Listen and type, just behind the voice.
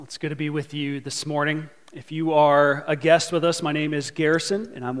It's good to be with you this morning. If you are a guest with us, my name is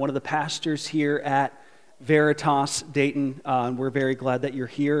Garrison, and I'm one of the pastors here at Veritas Dayton. We're very glad that you're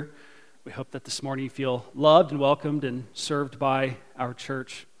here. We hope that this morning you feel loved and welcomed and served by our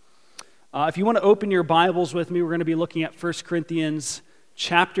church. If you want to open your Bibles with me, we're going to be looking at 1 Corinthians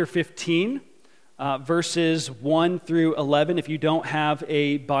chapter 15, verses 1 through 11. If you don't have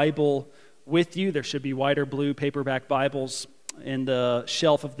a Bible with you, there should be white or blue paperback Bibles in the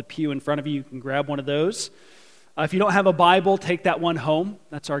shelf of the pew in front of you. You can grab one of those. If you don't have a Bible, take that one home.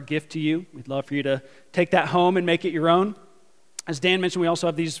 That's our gift to you. We'd love for you to take that home and make it your own. As Dan mentioned, we also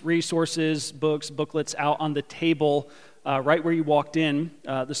have these resources, books, booklets out on the table right where you walked in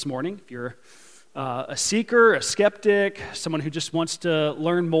this morning. If you're a seeker, a skeptic, someone who just wants to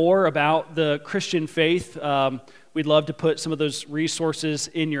learn more about the Christian faith, we'd love to put some of those resources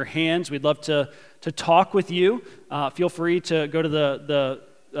in your hands. We'd love to talk with you. Feel free to go to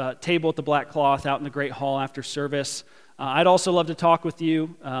the table with the black cloth out in the Great Hall after service. I'd also love to talk with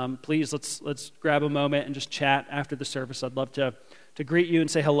you. Please, let's grab a moment and just chat after the service. I'd love to greet you and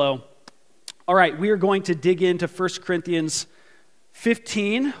say hello. All right, we are going to dig into 1 Corinthians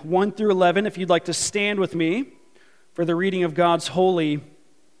 15, 1 through 11. If you'd like to stand with me for the reading of God's holy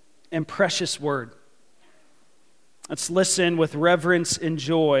and precious word. Let's listen with reverence and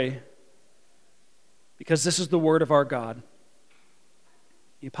joy, because this is the word of our God.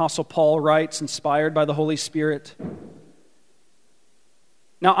 The Apostle Paul writes, inspired by the Holy Spirit,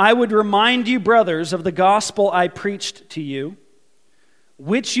 "Now I would remind you, brothers, of the gospel I preached to you,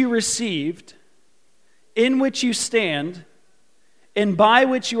 which you received, in which you stand, and by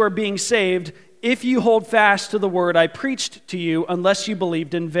which you are being saved, if you hold fast to the word I preached to you, unless you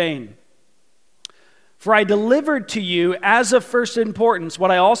believed in vain. For I delivered to you as of first importance what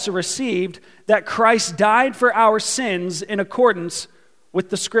I also received, that Christ died for our sins in accordance with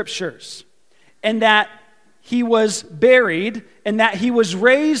the Scriptures, and that he was buried, and that he was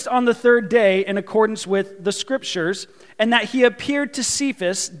raised on the third day in accordance with the Scriptures, and that he appeared to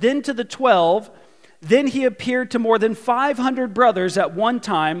Cephas, then to the 12, then he appeared to more than 500 brothers at one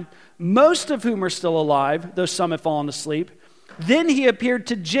time, most of whom are still alive, though some have fallen asleep. Then he appeared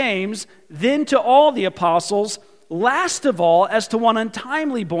to James, then to all the apostles. Last of all, as to one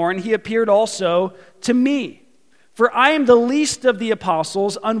untimely born, he appeared also to me. For I am the least of the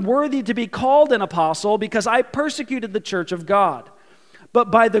apostles, unworthy to be called an apostle, because I persecuted the church of God.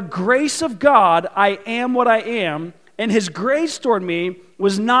 But by the grace of God, I am what I am, and his grace toward me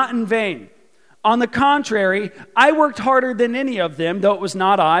was not in vain. On the contrary, I worked harder than any of them, though it was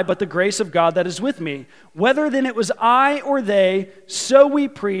not I, but the grace of God that is with me. Whether then it was I or they, so we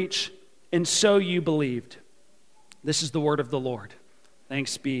preach, and so you believed." This is the word of the Lord.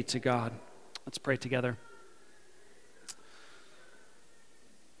 Thanks be to God. Let's pray together.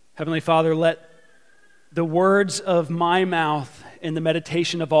 Heavenly Father, let the words of my mouth and the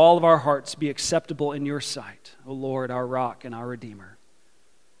meditation of all of our hearts be acceptable in your sight, O Lord, our rock and our Redeemer.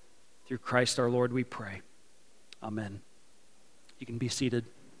 Through Christ our Lord we pray. Amen. You can be seated.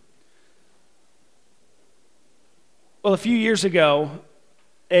 Well, a few years ago,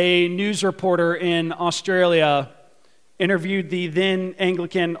 a news reporter in Australia interviewed the then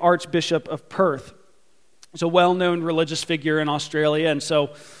Anglican Archbishop of Perth. He's a well-known religious figure in Australia, and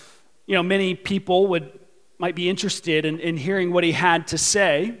so, many people might be interested in hearing what he had to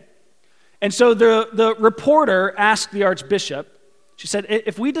say. And so the reporter asked the Archbishop, she said,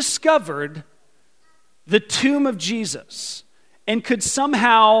 if we discovered the tomb of Jesus and could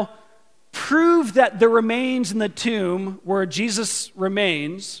somehow prove that the remains in the tomb were Jesus'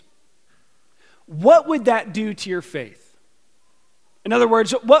 remains, what would that do to your faith? In other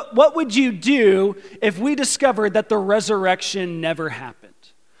words, what would you do if we discovered that the resurrection never happened?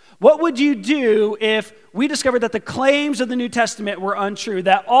 What would you do if we discovered that the claims of the New Testament were untrue,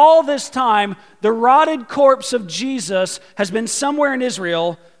 that all this time the rotted corpse of Jesus has been somewhere in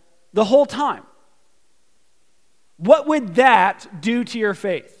Israel the whole time? What would that do to your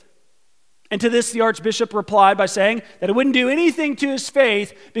faith? And to this, the Archbishop replied by saying that it wouldn't do anything to his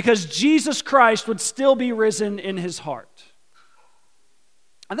faith because Jesus Christ would still be risen in his heart.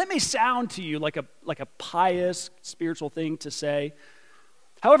 And that may sound to you like a pious, spiritual thing to say.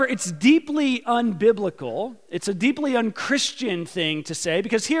 However, it's deeply unbiblical. It's a deeply unchristian thing to say,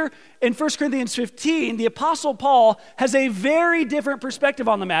 because here in 1 Corinthians 15, the Apostle Paul has a very different perspective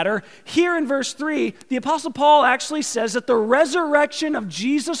on the matter. Here in verse 3, the Apostle Paul actually says that the resurrection of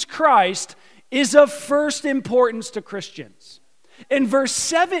Jesus Christ is of first importance to Christians. In verse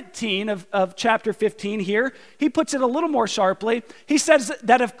 17 of chapter 15 here, he puts it a little more sharply. He says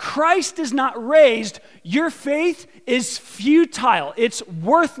that if Christ is not raised, your faith is futile, it's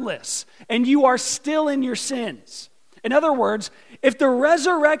worthless, and you are still in your sins. In other words, if the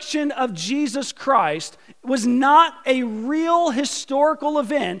resurrection of Jesus Christ was not a real historical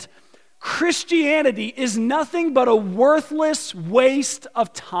event, Christianity is nothing but a worthless waste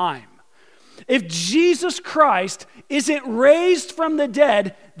of time. If Jesus Christ isn't raised from the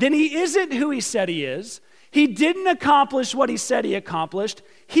dead, then he isn't who he said he is. He didn't accomplish what he said he accomplished.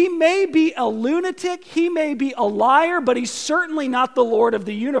 He may be a lunatic, he may be a liar, but he's certainly not the Lord of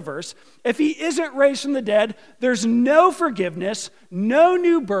the universe. If he isn't raised from the dead, there's no forgiveness, no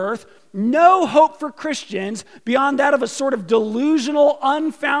new birth, no hope for Christians beyond that of a sort of delusional,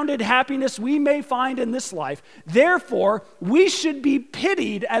 unfounded happiness we may find in this life. Therefore, we should be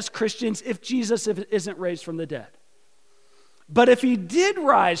pitied as Christians if Jesus isn't raised from the dead. But if he did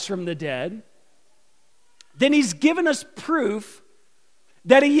rise from the dead, then he's given us proof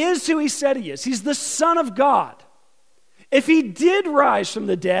that he is who he said he is. He's the Son of God. If he did rise from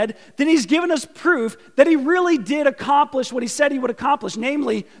the dead, then he's given us proof that he really did accomplish what he said he would accomplish,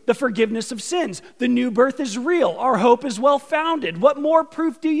 namely the forgiveness of sins. The new birth is real. Our hope is well-founded. What more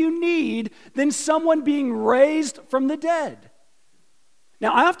proof do you need than someone being raised from the dead?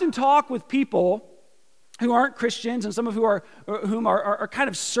 Now, I often talk with people who aren't Christians and some of whom are kind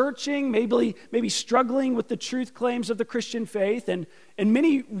of searching, maybe struggling with the truth claims of the Christian faith, and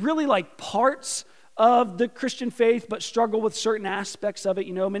many really like parts of the Christian faith, but struggle with certain aspects of it.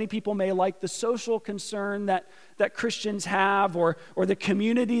 You know, many people may like the social concern that Christians have, or the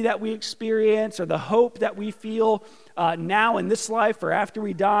community that we experience, or the hope that we feel now in this life or after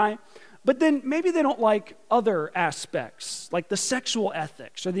we die. But then maybe they don't like other aspects, like the sexual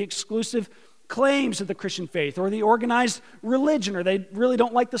ethics, or the exclusive claims of the Christian faith, or the organized religion, or they really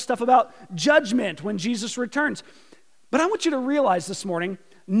don't like the stuff about judgment when Jesus returns. But I want you to realize this morning,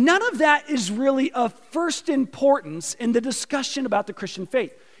 none of that is really of first importance in the discussion about the Christian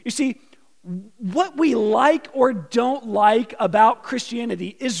faith. You see, what we like or don't like about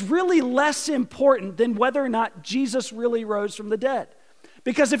Christianity is really less important than whether or not Jesus really rose from the dead.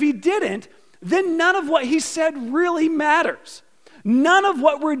 Because if he didn't, then none of what he said really matters. None of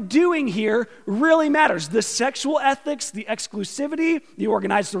what we're doing here really matters. The sexual ethics, the exclusivity, the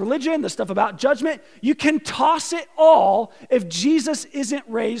organized religion, the stuff about judgment, you can toss it all if Jesus isn't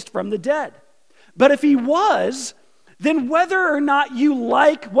raised from the dead. But if he was, then whether or not you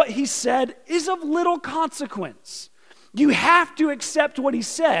like what he said is of little consequence. You have to accept what he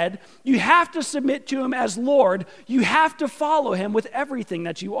said. You have to submit to him as Lord. You have to follow him with everything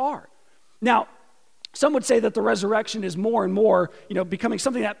that you are. Now, some would say that the resurrection is more and more, becoming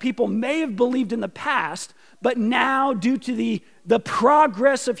something that people may have believed in the past, but now, due to the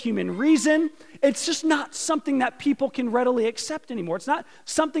progress of human reason, it's just not something that people can readily accept anymore. It's not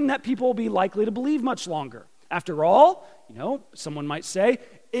something that people will be likely to believe much longer. After all, someone might say,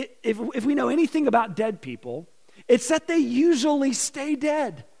 if we know anything about dead people, it's that they usually stay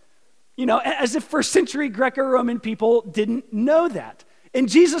dead. As if first century Greco-Roman people didn't know that. And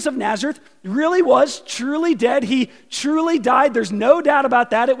Jesus of Nazareth really was truly dead. He truly died. There's no doubt about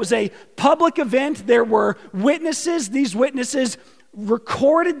that. It was a public event. There were witnesses. These witnesses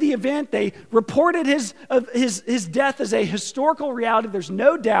recorded the event. They reported his death as a historical reality. There's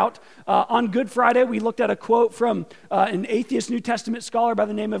no doubt. On Good Friday, we looked at a quote from an atheist New Testament scholar by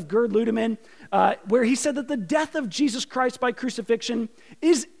the name of Gerd Ludemann, where he said that the death of Jesus Christ by crucifixion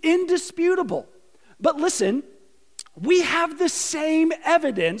is indisputable. But listen, we have the same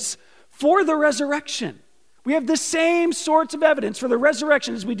evidence for the resurrection. We have the same sorts of evidence for the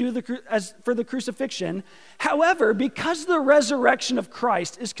resurrection as we do for the crucifixion. However, because the resurrection of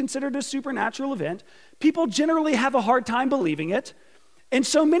Christ is considered a supernatural event, people generally have a hard time believing it. And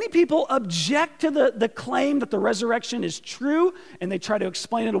so many people object to the claim that the resurrection is true, and they try to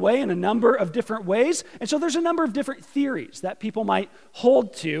explain it away in a number of different ways. And so there's a number of different theories that people might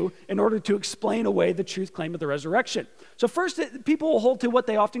hold to in order to explain away the truth claim of the resurrection. So first, people will hold to what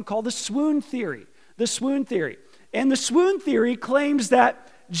they often call the swoon theory. The swoon theory. And the swoon theory claims that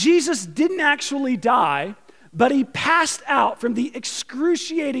Jesus didn't actually die, but he passed out from the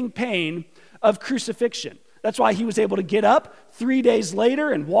excruciating pain of crucifixion. That's why he was able to get up 3 days later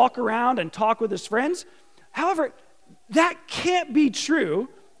and walk around and talk with his friends. However, that can't be true.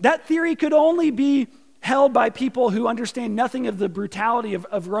 That theory could only be held by people who understand nothing of the brutality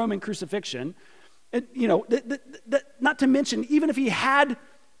of Roman crucifixion. And, not to mention, even if he had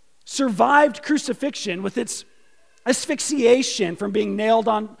survived crucifixion with its asphyxiation from being nailed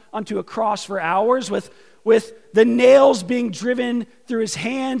onto a cross for hours, with the nails being driven through his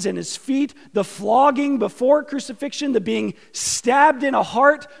hands and his feet, the flogging before crucifixion, the being stabbed in a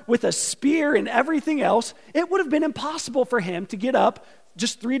heart with a spear and everything else, it would have been impossible for him to get up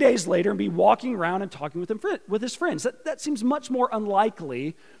just 3 days later and be walking around and talking with his friends. That seems much more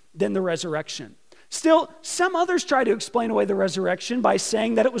unlikely than the resurrection. Still, some others try to explain away the resurrection by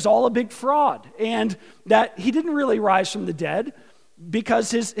saying that it was all a big fraud and that he didn't really rise from the dead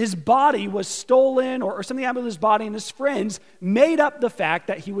because his body was stolen or something happened with his body, and his friends made up the fact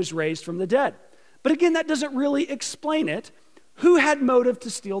that he was raised from the dead. But again, that doesn't really explain it. Who had motive to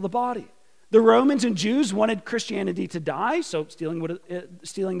steal the body? The Romans and Jews wanted Christianity to die, so stealing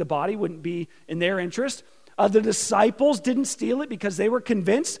the body wouldn't be in their interest. The disciples didn't steal it because they were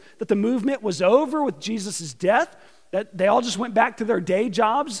convinced that the movement was over with Jesus' death, that they all just went back to their day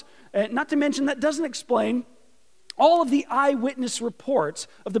jobs. Not to mention, that doesn't explain all of the eyewitness reports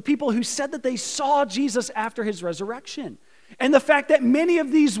of the people who said that they saw Jesus after his resurrection. And the fact that many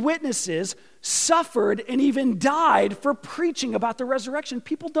of these witnesses suffered and even died for preaching about the resurrection.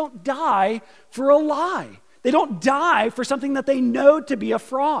 People don't die for a lie. They don't die for something that they know to be a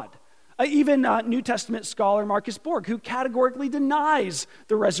fraud. Even New Testament scholar Marcus Borg, who categorically denies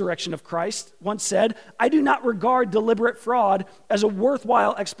the resurrection of Christ, once said, "I do not regard deliberate fraud as a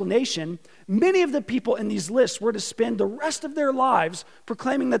worthwhile explanation. Many of the people in these lists were to spend the rest of their lives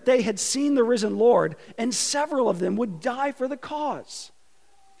proclaiming that they had seen the risen Lord, and several of them would die for the cause."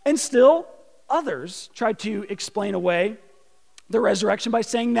 And still, others tried to explain away the resurrection by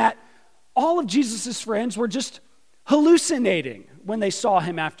saying that all of Jesus' friends were just hallucinating when they saw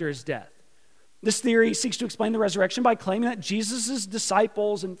him after his death. This theory seeks to explain the resurrection by claiming that Jesus'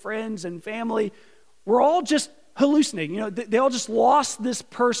 disciples and friends and family were all just hallucinating. They all just lost this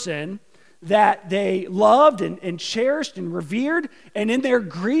person that they loved and cherished and revered, and in their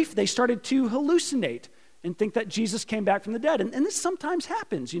grief, they started to hallucinate and think that Jesus came back from the dead. And this sometimes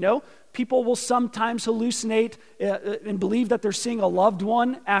happens, People will sometimes hallucinate and believe that they're seeing a loved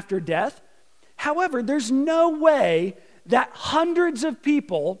one after death. However, there's no way that hundreds of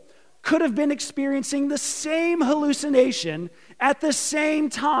people could have been experiencing the same hallucination at the same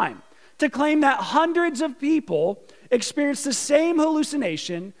time. To claim that hundreds of people experienced the same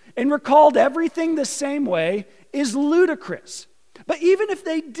hallucination and recalled everything the same way is ludicrous. But even if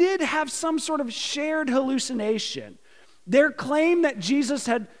they did have some sort of shared hallucination, their claim that Jesus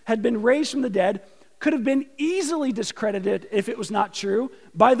had been raised from the dead could have been easily discredited, if it was not true,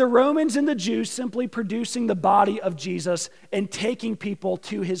 by the Romans and the Jews simply producing the body of Jesus and taking people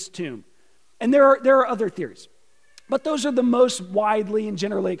to his tomb. And there are other theories, but those are the most widely and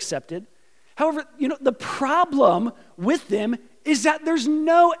generally accepted. However, the problem with them is that there's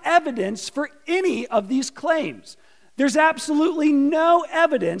no evidence for any of these claims. There's absolutely no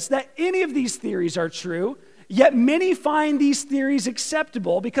evidence that any of these theories are true, yet many find these theories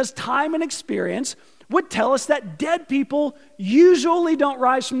acceptable because time and experience would tell us that dead people usually don't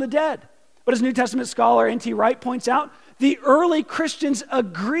rise from the dead. But as New Testament scholar N.T. Wright points out, the early Christians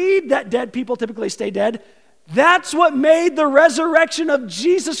agreed that dead people typically stay dead. That's what made the resurrection of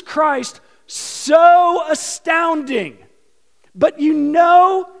Jesus Christ so astounding. But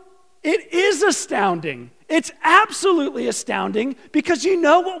it is astounding. It's absolutely astounding because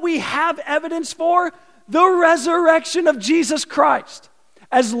what we have evidence for? The resurrection of Jesus Christ.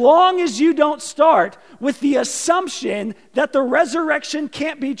 As long as you don't start with the assumption that the resurrection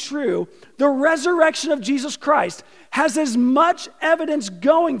can't be true, the resurrection of Jesus Christ has as much evidence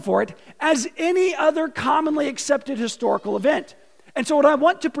going for it as any other commonly accepted historical event. And so what I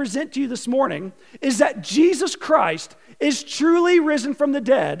want to present to you this morning is that Jesus Christ is truly risen from the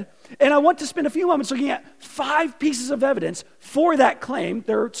dead. And I want to spend a few moments looking at 5 pieces of evidence for that claim.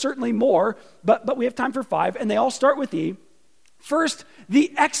 There are certainly more, but we have time for 5, and they all start with E. First,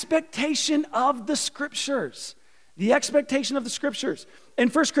 the expectation of the Scriptures. The expectation of the Scriptures. In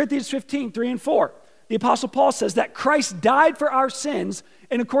 1 Corinthians 15, 3 and 4, the Apostle Paul says that Christ died for our sins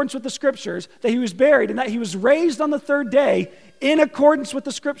in accordance with the Scriptures, that he was buried, and that he was raised on the 3rd day in accordance with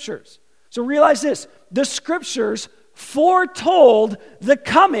the Scriptures. So realize this, the Scriptures foretold the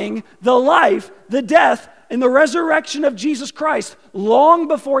coming, the life, the death, and the resurrection of Jesus Christ long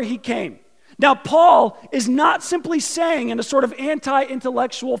before he came. Now, Paul is not simply saying in a sort of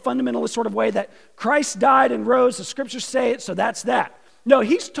anti-intellectual, fundamentalist sort of way that Christ died and rose, the Scriptures say it, so that's that. No,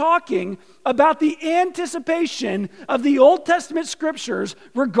 he's talking about the anticipation of the Old Testament Scriptures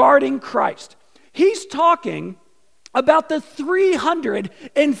regarding Christ. He's talking about the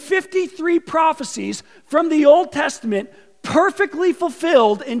 353 prophecies from the Old Testament perfectly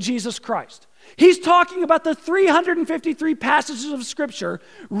fulfilled in Jesus Christ. He's talking about the 353 passages of Scripture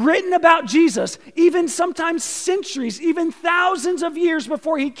written about Jesus, even sometimes centuries, even thousands of years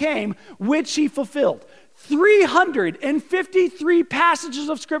before he came, which he fulfilled. 353 passages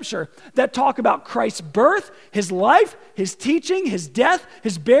of Scripture that talk about Christ's birth, his life, his teaching, his death,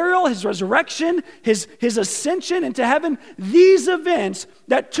 his burial, his resurrection, his ascension into heaven. These events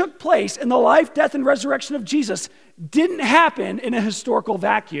that took place in the life, death, and resurrection of Jesus didn't happen in a historical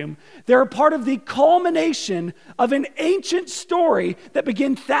vacuum. They're a part of the culmination of an ancient story that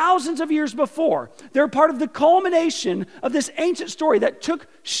began thousands of years before. They're a part of the culmination of this ancient story that took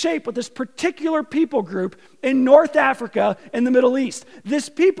shape with this particular people group in North Africa and the Middle East. This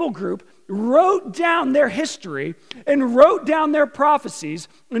people group wrote down their history and wrote down their prophecies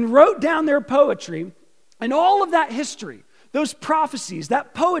and wrote down their poetry, and all of that history, those prophecies,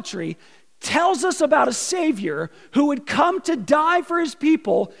 that poetry, tells us about a Savior who would come to die for his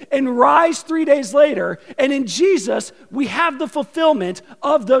people and rise 3 days later. And in Jesus, we have the fulfillment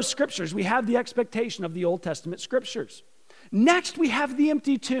of those scriptures. We have the expectation of the Old Testament scriptures. Next, we have the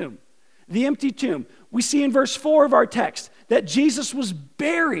empty tomb. The empty tomb. We see in verse 4 of our text that Jesus was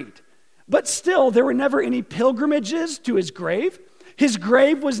buried, but still there were never any pilgrimages to his grave. His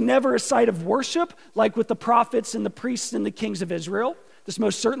grave was never a site of worship like with the prophets and the priests and the kings of Israel. This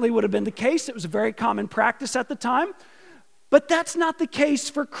most certainly would have been the case. It was a very common practice at the time. But that's not the case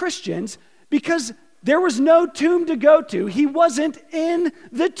for Christians because there was no tomb to go to. He wasn't in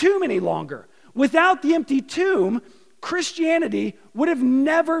the tomb any longer. Without the empty tomb, Christianity would have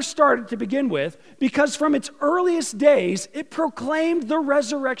never started to begin with because from its earliest days, it proclaimed the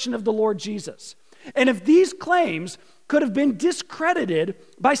resurrection of the Lord Jesus. And if these claims could have been discredited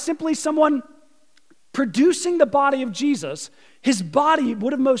by simply someone producing the body of Jesus, his body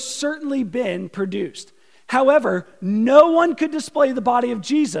would have most certainly been produced. However, no one could display the body of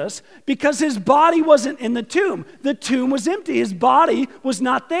Jesus because his body wasn't in the tomb. The tomb was empty. His body was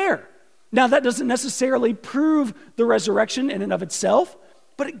not there. Now, that doesn't necessarily prove the resurrection in and of itself,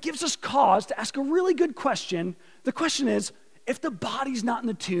 but it gives us cause to ask a really good question. The question is, if the body's not in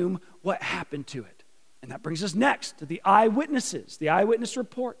the tomb, what happened to it? And that brings us next to the eyewitnesses, the eyewitness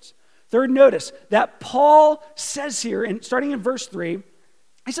reports. Third, notice that Paul says here, starting in verse 3,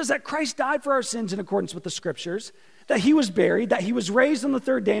 he says that Christ died for our sins in accordance with the Scriptures, that he was buried, that he was raised on the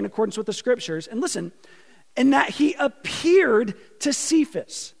third day in accordance with the Scriptures, and listen, and that he appeared to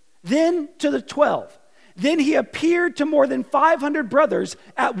Cephas, then to the 12. Then he appeared to more than 500 brothers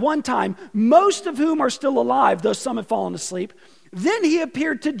at one time, most of whom are still alive, though some have fallen asleep. Then he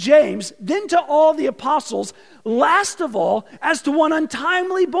appeared to James, then to all the apostles. Last of all, as to one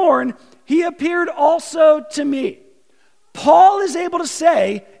untimely born, he appeared also to me. Paul is able to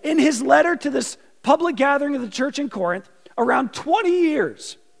say in his letter to this public gathering of the church in Corinth, around 20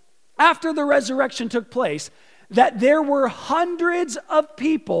 years after the resurrection took place, that there were hundreds of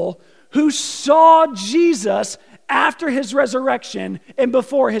people who saw Jesus after his resurrection and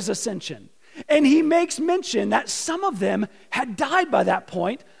before his ascension. And he makes mention that some of them had died by that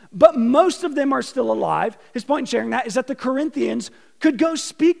point, but most of them are still alive. His point in sharing that is that the Corinthians could go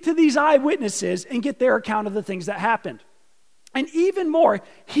speak to these eyewitnesses and get their account of the things that happened. And even more,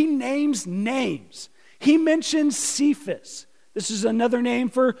 he names names. He mentions Cephas. This is another name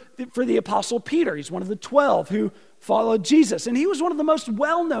for the Apostle Peter. He's one of the 12 who followed Jesus. And he was one of the most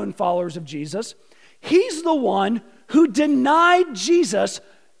well-known followers of Jesus. He's the one who denied Jesus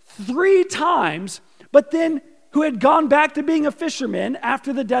 3 times, but then who had gone back to being a fisherman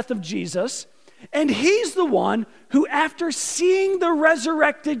after the death of Jesus. And he's the one who, after seeing the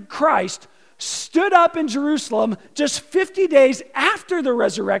resurrected Christ, stood up in Jerusalem just 50 days after the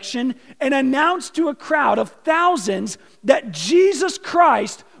resurrection and announced to a crowd of thousands that Jesus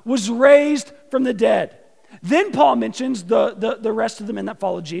Christ was raised from the dead. Then Paul mentions the rest of the men that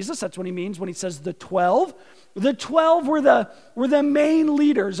followed Jesus. That's what he means when he says the 12. The 12 were the main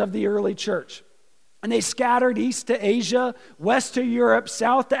leaders of the early church. And they scattered east to Asia, west to Europe,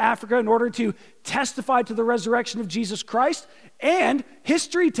 south to Africa in order to testify to the resurrection of Jesus Christ. And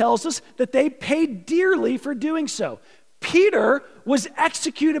history tells us that they paid dearly for doing so. Peter was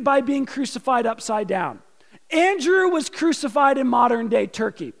executed by being crucified upside down. Andrew was crucified in modern day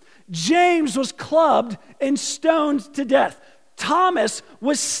Turkey. James was clubbed and stoned to death. Thomas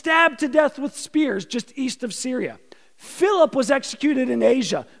was stabbed to death with spears just east of Syria. Philip was executed in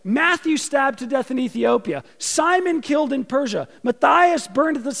Asia. Matthew stabbed to death in Ethiopia. Simon killed in Persia. Matthias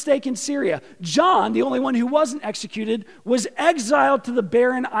burned at the stake in Syria. John, the only one who wasn't executed, was exiled to the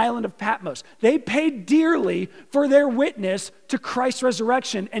barren island of Patmos. They paid dearly for their witness to Christ's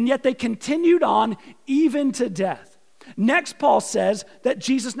resurrection, and yet they continued on even to death. Next, Paul says that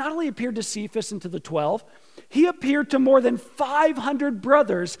Jesus not only appeared to Cephas and to the 12, he appeared to more than 500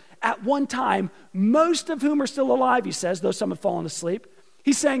 brothers at one time, most of whom are still alive, he says, though some have fallen asleep.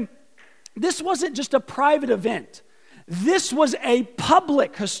 He's saying this wasn't just a private event. This was a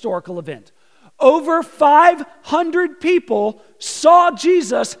public historical event. Over 500 people saw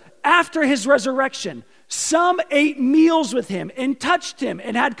Jesus after his resurrection. Some ate meals with him and touched him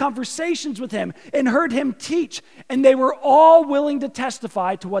and had conversations with him and heard him teach, and they were all willing to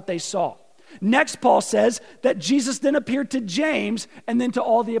testify to what they saw. Next, Paul says that Jesus then appeared to James and then to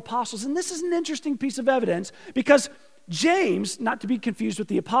all the apostles. And this is an interesting piece of evidence because James, not to be confused with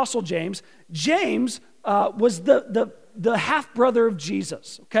the apostle James, James was the half-brother of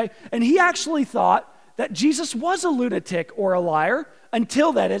Jesus, okay? And he actually thought that Jesus was a lunatic or a liar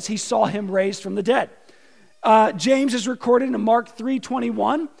until, that is, he saw him raised from the dead. James is recorded in Mark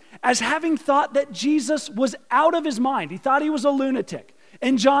 3:21 as having thought that Jesus was out of his mind. He thought he was a lunatic.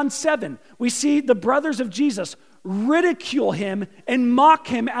 In John 7, we see the brothers of Jesus ridicule him and mock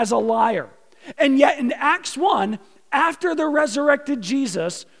him as a liar. And yet in Acts 1, after the resurrected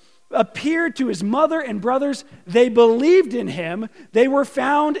Jesus appeared to his mother and brothers, they believed in him. They were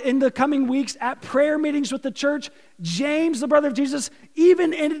found in the coming weeks at prayer meetings with the church. James, the brother of Jesus,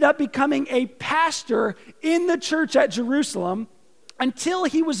 even ended up becoming a pastor in the church at Jerusalem until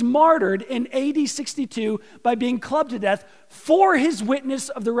he was martyred in AD 62 by being clubbed to death for his witness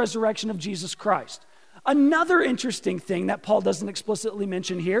of the resurrection of Jesus Christ. Another interesting thing that Paul doesn't explicitly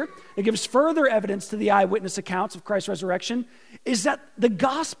mention here, that gives further evidence to the eyewitness accounts of Christ's resurrection, is that the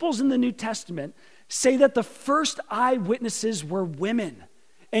Gospels in the New Testament say that the first eyewitnesses were women.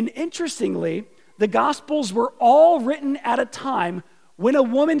 And interestingly, the Gospels were all written at a time when a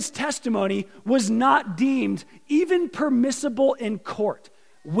woman's testimony was not deemed even permissible in court.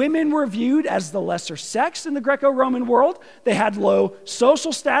 Women were viewed as the lesser sex in the Greco-Roman world. They had low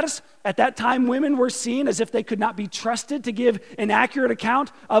social status. At that time, women were seen as if they could not be trusted to give an accurate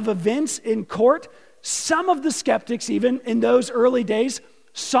account of events in court. Some of the skeptics, even in those early days,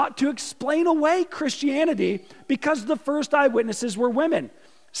 sought to explain away Christianity because the first eyewitnesses were women.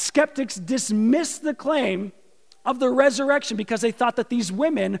 Skeptics dismissed the claim of the resurrection because they thought that these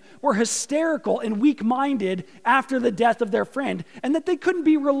women were hysterical and weak-minded after the death of their friend and that they couldn't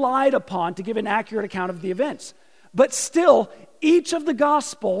be relied upon to give an accurate account of the events. But still, each of the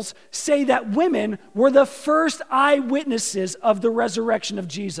Gospels say that women were the first eyewitnesses of the resurrection of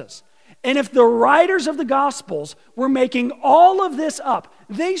Jesus. And if the writers of the Gospels were making all of this up,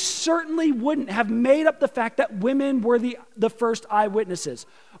 they certainly wouldn't have made up the fact that women were the first eyewitnesses.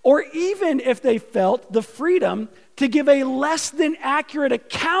 Or even if they felt the freedom to give a less than accurate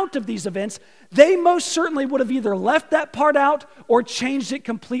account of these events, they most certainly would have either left that part out or changed it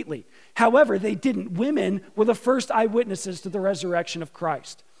completely. However, they didn't. Women were the first eyewitnesses to the resurrection of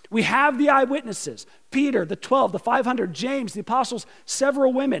Christ. We have the eyewitnesses, Peter, the 12, the 500, James, the apostles,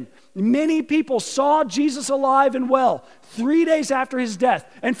 several women. Many people saw Jesus alive and well 3 days after his death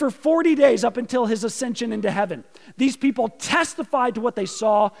and for 40 days up until his ascension into heaven. These people testified to what they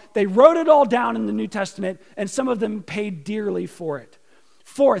saw. They wrote it all down in the New Testament, and some of them paid dearly for it.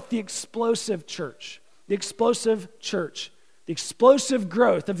 Fourth, the explosive church. The explosive church. The explosive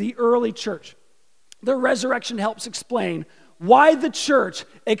growth of the early church. The resurrection helps explain why the church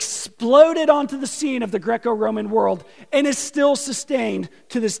exploded onto the scene of the Greco-Roman world and is still sustained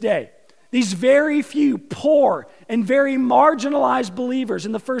to this day. These very few poor and very marginalized believers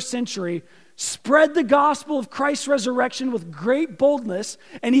in the first century spread the gospel of Christ's resurrection with great boldness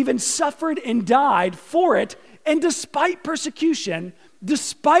and even suffered and died for it. And despite persecution,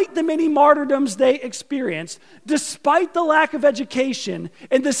 despite the many martyrdoms they experienced, despite the lack of education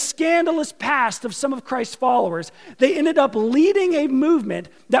and the scandalous past of some of Christ's followers, they ended up leading a movement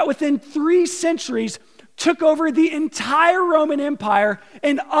that within 3 centuries took over the entire Roman Empire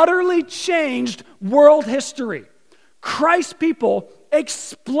and utterly changed world history. Christ's people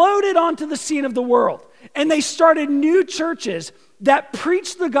exploded onto the scene of the world, and they started new churches that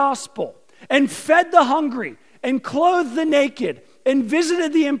preached the gospel and fed the hungry and clothed the naked and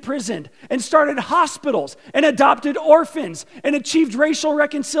visited the imprisoned and started hospitals and adopted orphans and achieved racial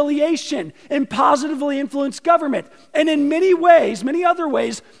reconciliation and positively influenced government. And in many ways, many other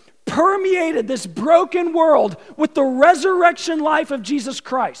ways, permeated this broken world with the resurrection life of Jesus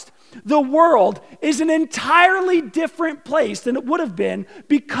Christ. The world is an entirely different place than it would have been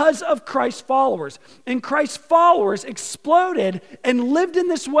because of Christ's followers. And Christ's followers exploded and lived in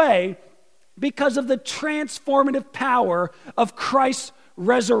this way because of the transformative power of Christ's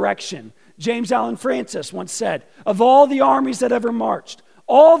resurrection. James Allen Francis once said, "Of all the armies that ever marched,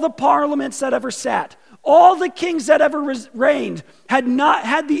 all the parliaments that ever sat, All the kings that ever reigned had not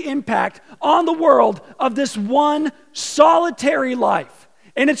had the impact on the world of this one solitary life.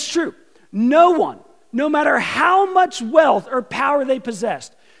 And it's true. No one, no matter how much wealth or power they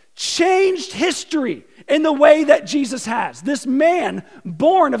possessed, changed history in the way that Jesus has. This man,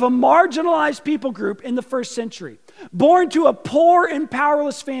 born of a marginalized people group in the first century, born to a poor and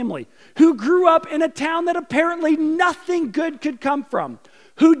powerless family, who grew up in a town that apparently nothing good could come from,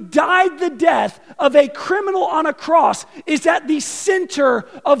 who died the death of a criminal on a cross, is at the center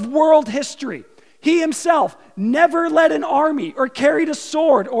of world history. He himself never led an army or carried a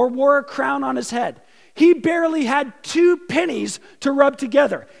sword or wore a crown on his head. He barely had 2 pennies to rub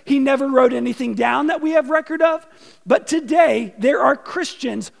together. He never wrote anything down that we have record of. But today, there are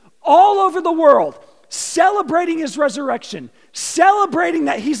Christians all over the world celebrating his resurrection, celebrating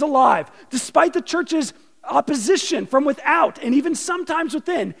that he's alive, despite the church's opposition from without and even sometimes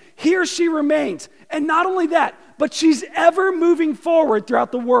within. Here she remains. And not only that, but she's ever moving forward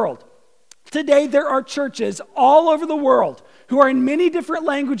throughout the world. Today, there are churches all over the world who are in many different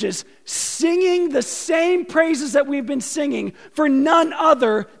languages singing the same praises that we've been singing for none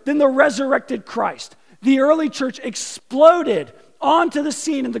other than the resurrected Christ. The early church exploded onto the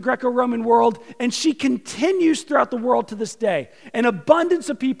scene in the Greco-Roman world, and she continues throughout the world to this day. An abundance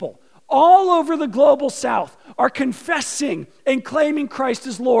of people all over the global south are confessing and claiming Christ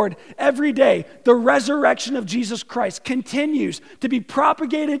as Lord every day. The resurrection of Jesus Christ continues to be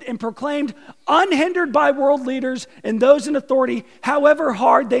propagated and proclaimed unhindered by world leaders and those in authority, however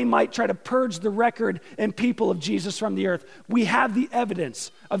hard they might try to purge the record and people of Jesus from the earth. We have the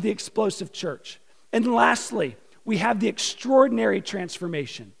evidence of the explosive church. And lastly, we have the extraordinary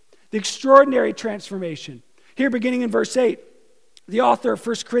transformation. The extraordinary transformation. Here, beginning in verse 8, the author of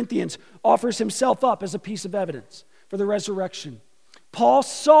 1 Corinthians offers himself up as a piece of evidence for the resurrection. Paul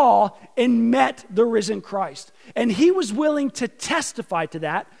saw and met the risen Christ, and he was willing to testify to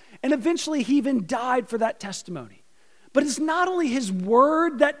that, and eventually he even died for that testimony. But it's not only his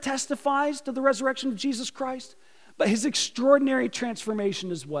word that testifies to the resurrection of Jesus Christ, but his extraordinary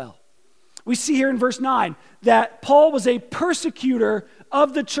transformation as well. We see here in verse 9 that Paul was a persecutor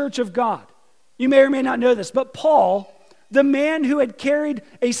of the church of God. You may or may not know this, but Paul, the man who had carried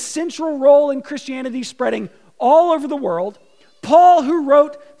a central role in Christianity spreading all over the world, Paul who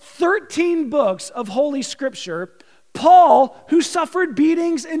wrote 13 books of Holy Scripture, Paul who suffered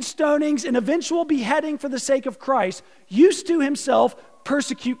beatings and stonings and eventual beheading for the sake of Christ, used to himself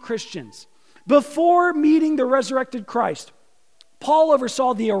persecute Christians. Before meeting the resurrected Christ, Paul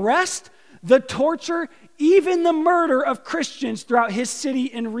oversaw the arrest, the torture, even the murder of Christians throughout his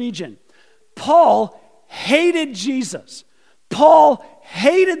city and region. Paul hated Jesus. Paul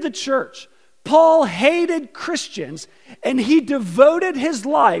hated the church. Paul hated Christians, and he devoted his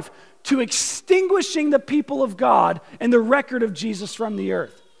life to extinguishing the people of God and the record of Jesus from the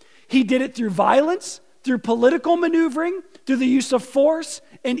earth. He did it through violence, through political maneuvering, through the use of force,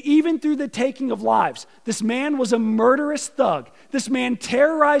 and even through the taking of lives. This man was a murderous thug. This man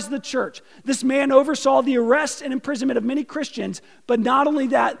terrorized the church. This man oversaw the arrest and imprisonment of many Christians, but not only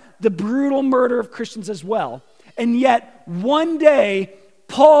that, the brutal murder of Christians as well. And yet, one day,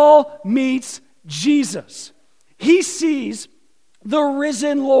 Paul meets Jesus. He sees the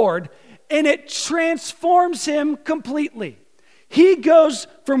risen Lord, and it transforms him completely. He goes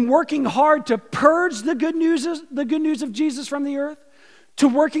from working hard to purge the good news of Jesus from the earth to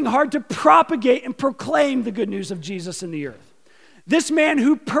working hard to propagate and proclaim the good news of Jesus in the earth. This man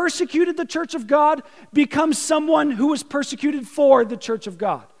who persecuted the church of God becomes someone who was persecuted for the church of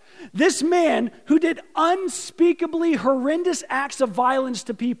God. This man who did unspeakably horrendous acts of violence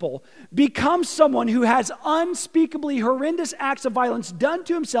to people becomes someone who has unspeakably horrendous acts of violence done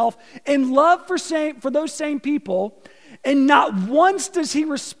to himself in love for those same people. And not once does he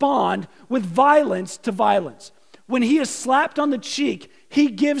respond with violence to violence. When he is slapped on the cheek, he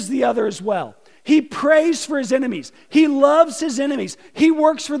gives the other as well. He prays for his enemies. He loves his enemies. He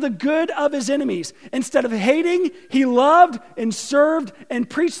works for the good of his enemies. Instead of hating, he loved and served and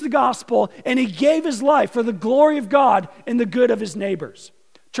preached the gospel, and he gave his life for the glory of God and the good of his neighbors.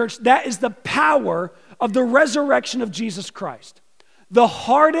 Church, that is the power of the resurrection of Jesus Christ. The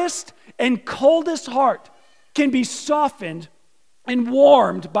hardest and coldest heart can be softened and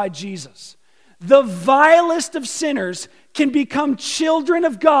warmed by Jesus. The vilest of sinners can become children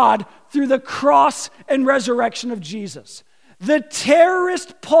of God through the cross and resurrection of Jesus. The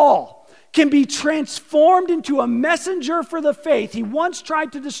terrorist Paul can be transformed into a messenger for the faith he once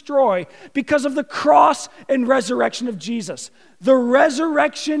tried to destroy because of the cross and resurrection of Jesus. The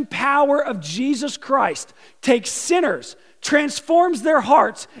resurrection power of Jesus Christ takes sinners, transforms their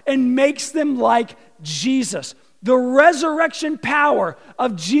hearts and makes them like Jesus. The resurrection power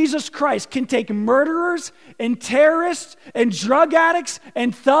of Jesus Christ can take murderers and terrorists and drug addicts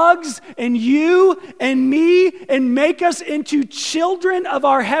and thugs and you and me and make us into children of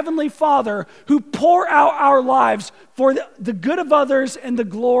our Heavenly Father who pour out our lives for the good of others and the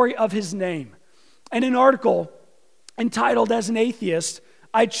glory of His name. And an article entitled, "As an Atheist,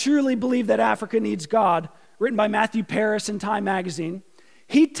 I Truly Believe That Africa Needs God," written by Matthew Paris in Time magazine,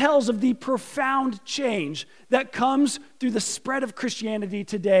 he tells of the profound change that comes through the spread of Christianity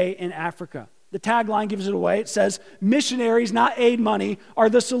today in Africa. The tagline gives it away. It says, "Missionaries, not aid money, are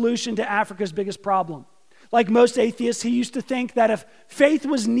the solution to Africa's biggest problem." Like most atheists, he used to think that if faith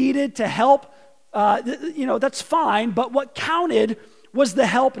was needed to help, that's fine, but what counted was the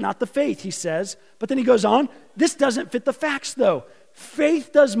help, not the faith, he says. But then he goes on, "This doesn't fit the facts, though.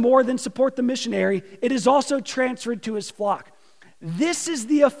 Faith does more than support the missionary. It is also transferred to his flock. This is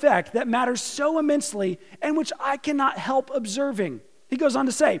the effect that matters so immensely and which I cannot help observing." He goes on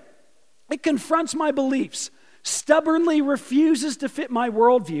to say, "It confronts my beliefs, stubbornly refuses to fit my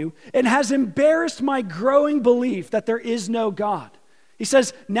worldview, and has embarrassed my growing belief that there is no God." He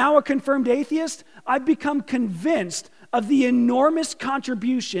says, "Now a confirmed atheist, I've become convinced of the enormous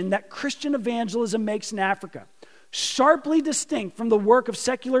contribution that Christian evangelism makes in Africa. Sharply distinct from the work of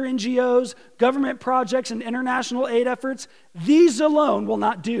secular NGOs, government projects, and international aid efforts, these alone will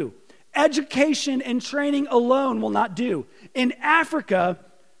not do. Education and training alone will not do. In Africa,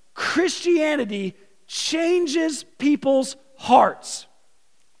 Christianity changes people's hearts.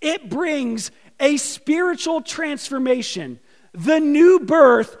 It brings a spiritual transformation. The new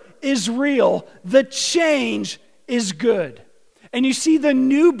birth is real. The change is good." And you see, the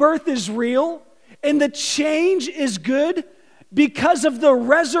new birth is real and the change is good because of the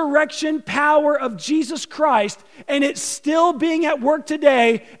resurrection power of Jesus Christ, and it's still being at work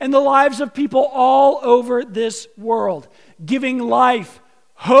today in the lives of people all over this world, giving life,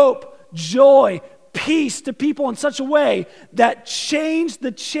 hope, joy, peace to people in such a way that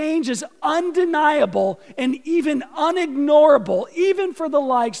the change is undeniable and even unignorable, even for the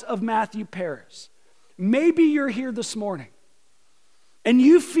likes of Matthew Paris. Maybe you're here this morning and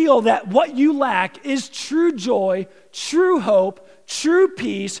you feel that what you lack is true joy, true hope, true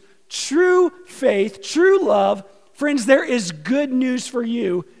peace, true faith, true love. Friends, there is good news for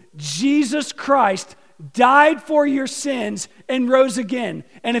you. Jesus Christ died for your sins and rose again.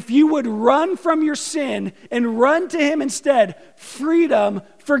 And if you would run from your sin and run to Him instead, freedom,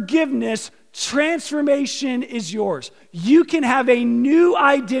 forgiveness, transformation is yours. You can have a new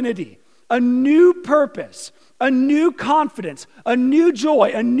identity, a new purpose, a new confidence, a new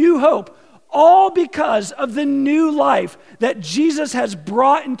joy, a new hope, all because of the new life that Jesus has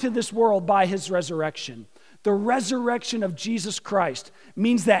brought into this world by His resurrection. The resurrection of Jesus Christ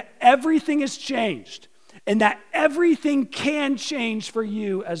means that everything has changed and that everything can change for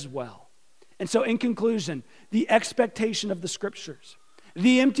you as well. And so in conclusion, the expectation of the Scriptures,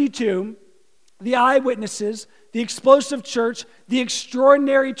 the empty tomb, the eyewitnesses, the explosive church, the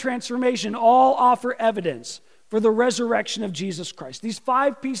extraordinary transformation all offer evidence for the resurrection of Jesus Christ. These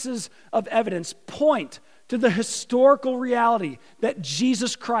 5 pieces of evidence point to the historical reality that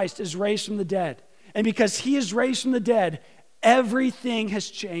Jesus Christ is raised from the dead. And because He is raised from the dead, everything has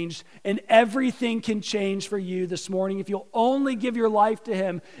changed, and everything can change for you this morning. If you'll only give your life to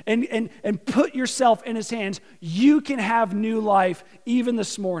Him and put yourself in His hands, you can have new life even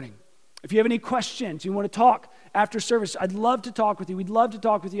this morning. If you have any questions, you want to talk after service, I'd love to talk with you. We'd love to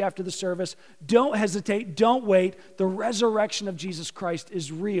talk with you after the service. Don't hesitate. Don't wait. The resurrection of Jesus Christ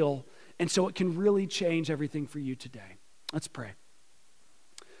is real, and so it can really change everything for you today. Let's pray.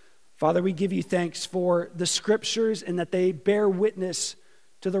 Father, we give you thanks for the Scriptures and that they bear witness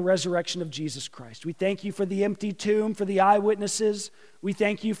to the resurrection of Jesus Christ. We thank you for the empty tomb, for the eyewitnesses. We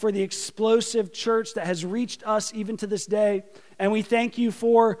thank you for the explosive church that has reached us even to this day. And we thank you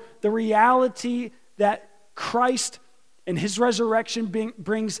for the reality that Christ and His resurrection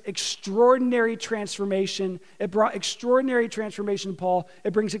brings extraordinary transformation. It brought extraordinary transformation to Paul.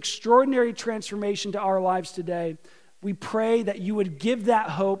 It brings extraordinary transformation to our lives today. We pray that you would give that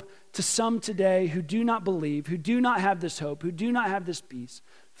hope to some today who do not believe, who do not have this hope, who do not have this peace.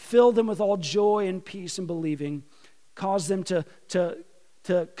 Fill them with all joy and peace and believing. Cause them to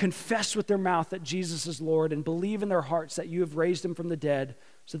confess with their mouth that Jesus is Lord and believe in their hearts that you have raised Him from the dead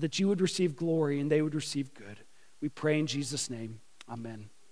so that you would receive glory and they would receive good. We pray in Jesus' name. Amen.